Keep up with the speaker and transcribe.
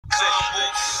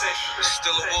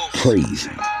Crazy.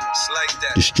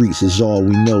 The streets is all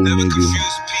we know, nigga.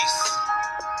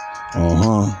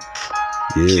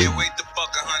 Yeah.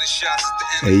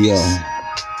 Hey, yo.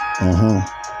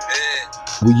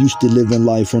 We used to live in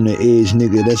life on the edge,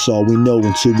 nigga, that's all we know,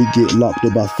 until we get locked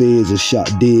up by feds or shot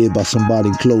dead by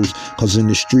somebody close. Cause in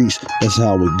the streets, that's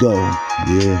how it go.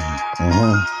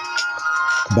 Yeah.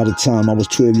 By the time I was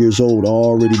 12 years old, I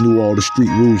already knew all the street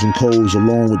rules and codes,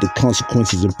 along with the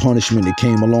consequences and punishment that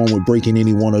came along with breaking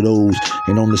any one of those.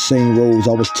 And on the same roads,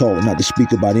 I was taught not to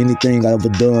speak about anything I ever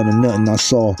done or nothing I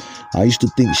saw. I used to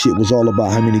think shit was all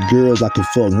about how many girls I could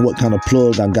fuck and what kind of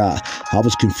plug I got. I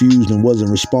was confused and wasn't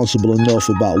responsible enough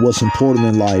about what's important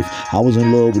in life. I was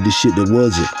in love with the shit that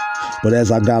wasn't. But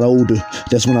as I got older,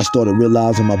 that's when I started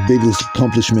realizing my biggest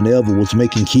accomplishment ever was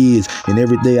making kids. And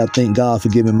every day I thank God for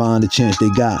giving mine the chance they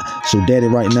got. So daddy,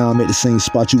 right now I'm at the same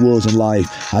spot you was in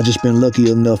life. I just been lucky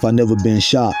enough I never been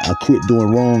shot. I quit doing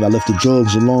wrong, I left the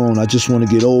drugs alone. I just want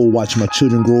to get old, watch my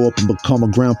children grow up and become a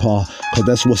grandpa. Cause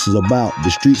that's what it's about. The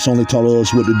streets only taught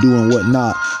us what to do and what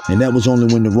not. And that was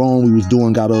only when the wrong we was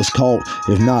doing got us caught.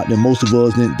 If not, then most of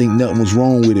us didn't think nothing was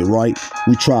wrong with it, right?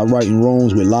 We tried righting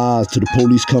wrongs with lies till the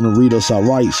police come and read us our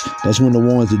rights. That's when the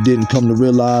ones that didn't come to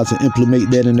realize and implement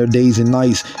that in their days and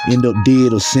nights end up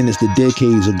dead or sentenced to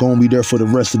decades or gonna be there for the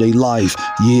rest of their life.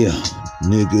 Yeah,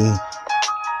 nigga.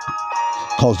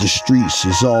 Cause the streets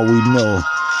is all we know.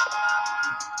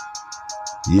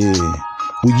 Yeah.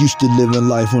 We used to live in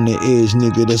life on the edge,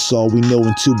 nigga, that's all we know,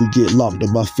 until we get locked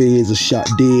up by feds or shot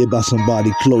dead by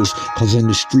somebody close. Cause in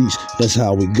the streets, that's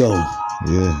how we go.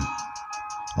 Yeah.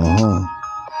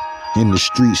 In the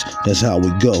streets, that's how we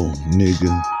go,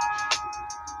 nigga.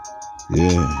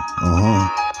 Yeah.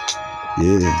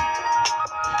 Yeah.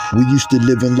 We used to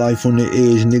live in life on the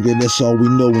edge, nigga, that's all we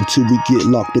know, until we get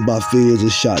locked up by feds or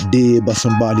shot dead by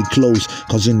somebody close.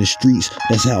 Cause in the streets,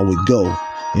 that's how we go.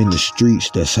 In the streets,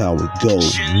 that's how it go,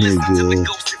 nigga.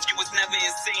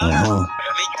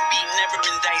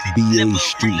 BA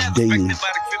Street Daily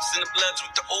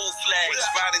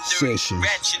Sessions.